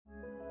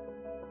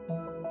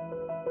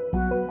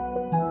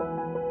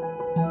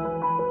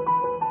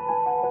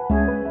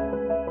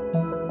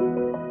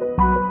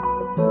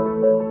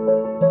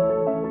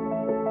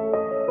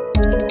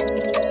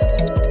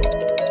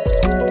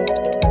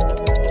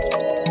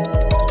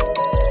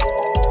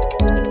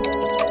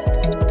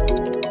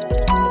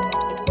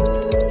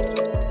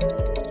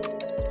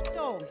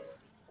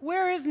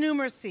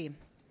numeracy.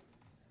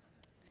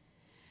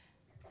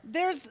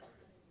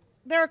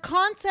 There are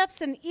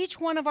concepts in each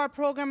one of our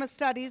program of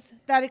studies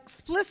that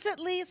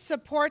explicitly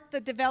support the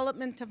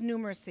development of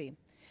numeracy.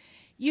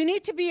 You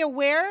need to be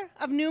aware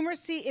of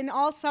numeracy in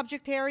all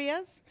subject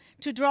areas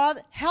to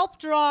help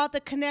draw the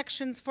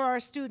connections for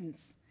our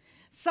students.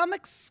 Some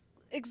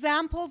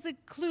examples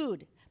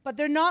include, but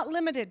they're not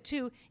limited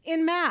to,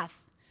 in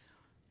math,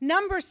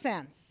 number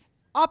sense,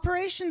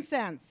 operation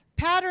sense,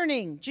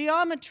 patterning,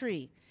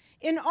 geometry.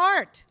 In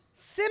art,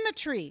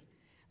 symmetry,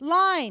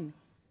 line,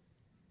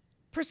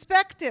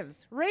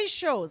 perspectives,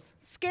 ratios,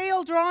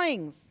 scale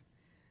drawings,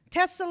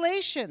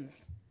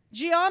 tessellations,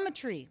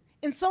 geometry.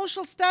 In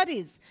social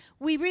studies,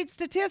 we read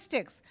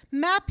statistics,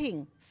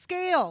 mapping,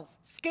 scales,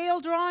 scale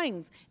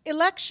drawings,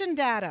 election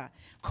data,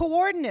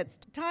 coordinates,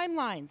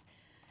 timelines.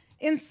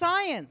 In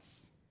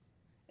science,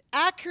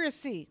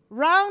 accuracy,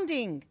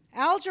 rounding,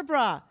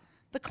 algebra,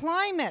 the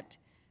climate,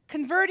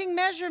 converting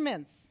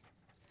measurements.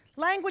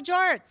 Language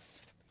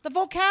arts, the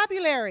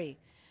vocabulary,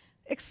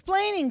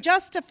 explaining,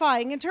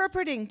 justifying,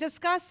 interpreting,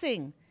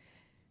 discussing.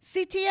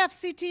 CTF,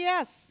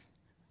 CTS,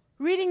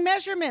 reading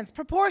measurements,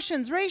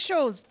 proportions,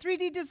 ratios,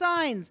 3D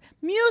designs,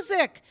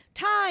 music,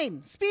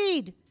 time,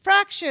 speed,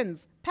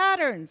 fractions,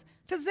 patterns,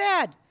 phys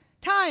ed,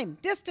 time,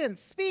 distance,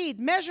 speed,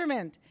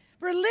 measurement,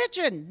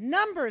 religion,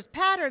 numbers,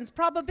 patterns,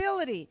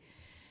 probability.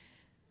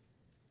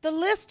 The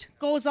list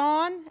goes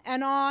on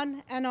and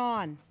on and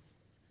on.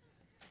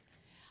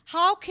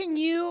 How can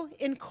you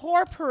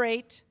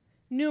incorporate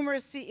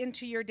numeracy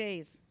into your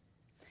days?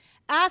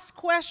 Ask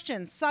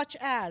questions such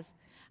as,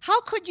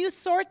 how could you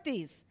sort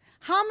these?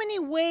 How many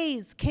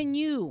ways can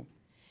you?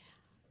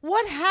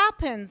 What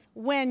happens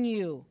when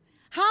you?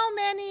 How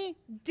many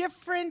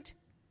different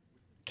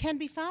can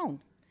be found?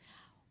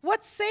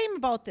 What's same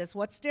about this?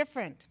 What's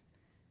different?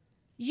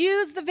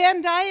 Use the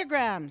Venn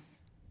diagrams.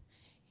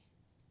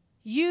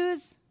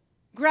 Use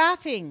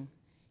graphing.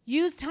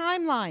 Use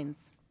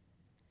timelines.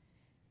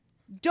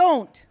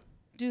 Don't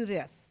do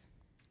this.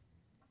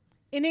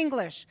 In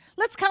English,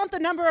 let's count the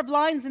number of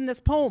lines in this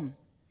poem.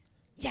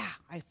 Yeah,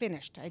 I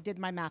finished. I did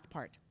my math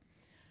part.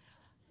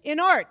 In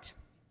art,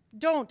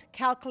 don't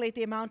calculate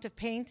the amount of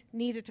paint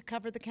needed to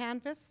cover the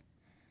canvas.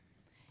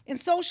 In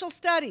social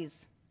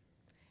studies,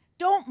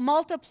 don't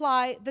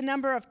multiply the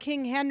number of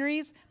King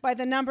Henrys by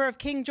the number of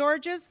King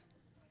Georges.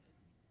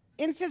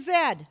 In phys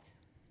ed,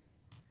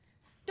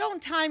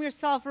 don't time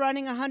yourself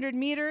running 100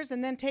 meters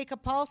and then take a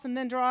pulse and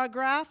then draw a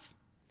graph.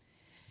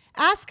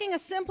 Asking a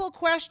simple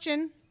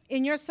question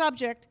in your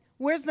subject,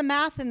 where's the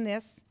math in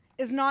this,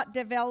 is not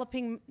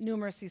developing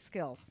numeracy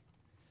skills.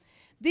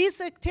 These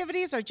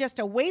activities are just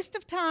a waste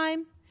of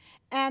time,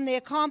 and they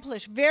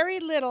accomplish very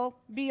little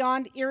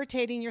beyond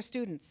irritating your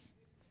students.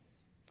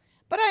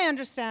 But I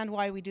understand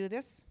why we do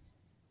this.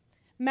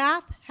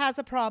 Math has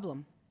a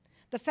problem.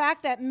 The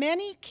fact that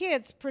many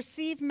kids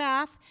perceive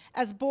math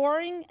as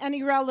boring and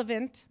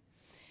irrelevant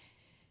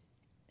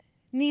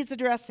needs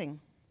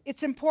addressing.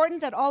 It's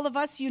important that all of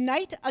us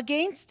unite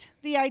against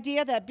the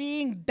idea that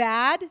being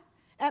bad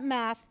at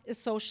math is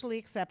socially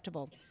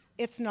acceptable.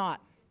 It's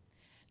not.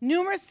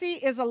 Numeracy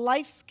is a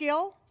life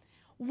skill,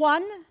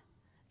 one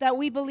that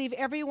we believe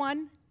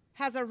everyone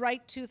has a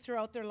right to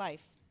throughout their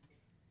life.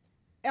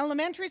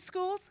 Elementary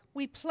schools,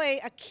 we play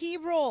a key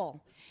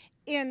role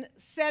in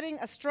setting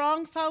a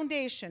strong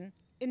foundation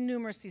in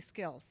numeracy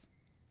skills.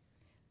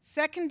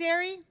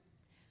 Secondary,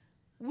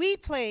 we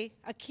play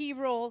a key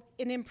role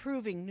in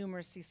improving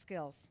numeracy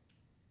skills.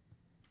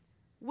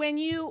 When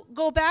you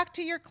go back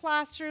to your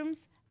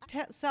classrooms, ask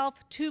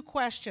yourself two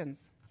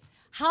questions.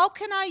 How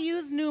can I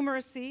use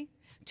numeracy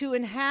to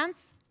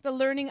enhance the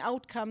learning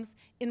outcomes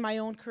in my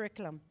own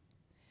curriculum?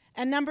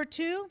 And number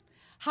two,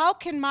 how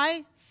can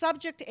my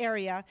subject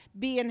area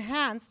be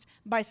enhanced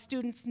by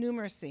students'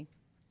 numeracy?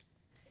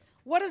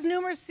 What does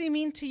numeracy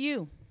mean to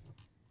you?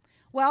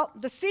 Well,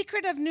 the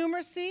secret of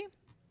numeracy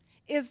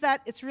is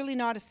that it's really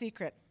not a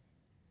secret.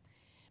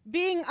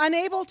 Being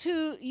unable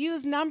to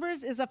use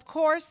numbers is, of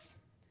course,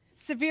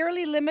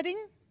 severely limiting,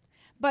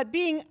 but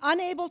being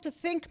unable to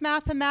think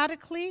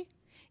mathematically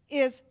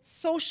is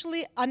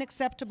socially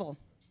unacceptable.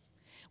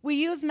 We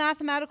use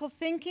mathematical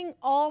thinking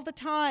all the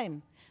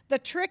time. The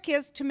trick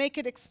is to make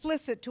it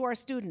explicit to our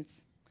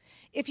students.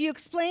 If you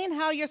explain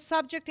how your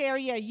subject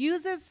area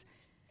uses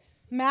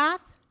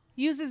math,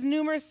 uses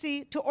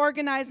numeracy to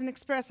organize and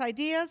express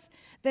ideas,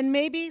 then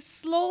maybe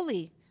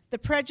slowly the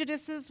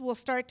prejudices will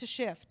start to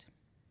shift.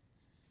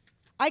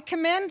 I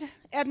commend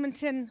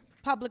Edmonton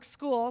Public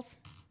Schools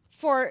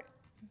for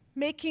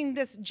making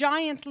this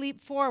giant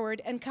leap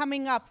forward and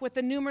coming up with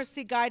a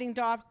numeracy guiding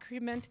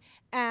document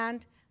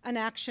and an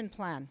action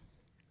plan.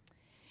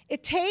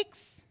 It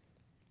takes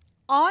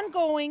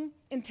ongoing,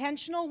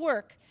 intentional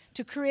work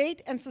to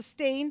create and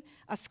sustain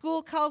a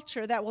school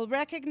culture that will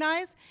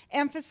recognize,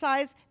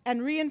 emphasize,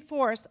 and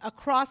reinforce a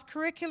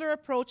cross-curricular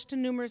approach to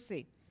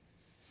numeracy.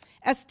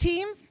 As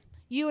teams,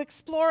 you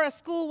explore a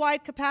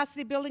school-wide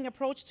capacity-building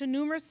approach to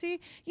numeracy,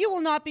 you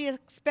will not be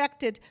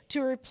expected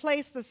to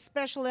replace the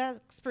special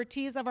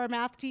expertise of our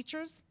math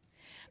teachers,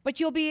 but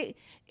you'll be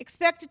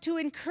expected to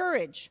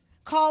encourage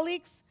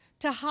colleagues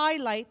to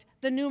highlight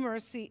the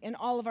numeracy in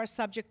all of our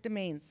subject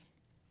domains.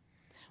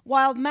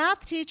 While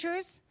math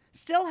teachers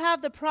still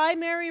have the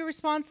primary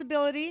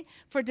responsibility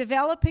for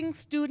developing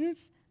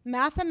students'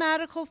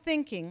 mathematical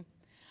thinking,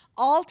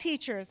 all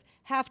teachers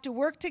have to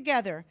work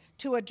together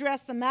to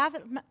address the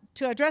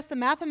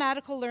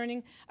mathematical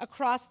learning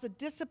across the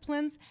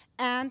disciplines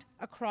and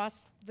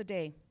across the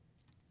day.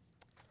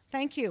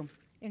 Thank you.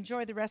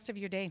 Enjoy the rest of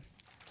your day.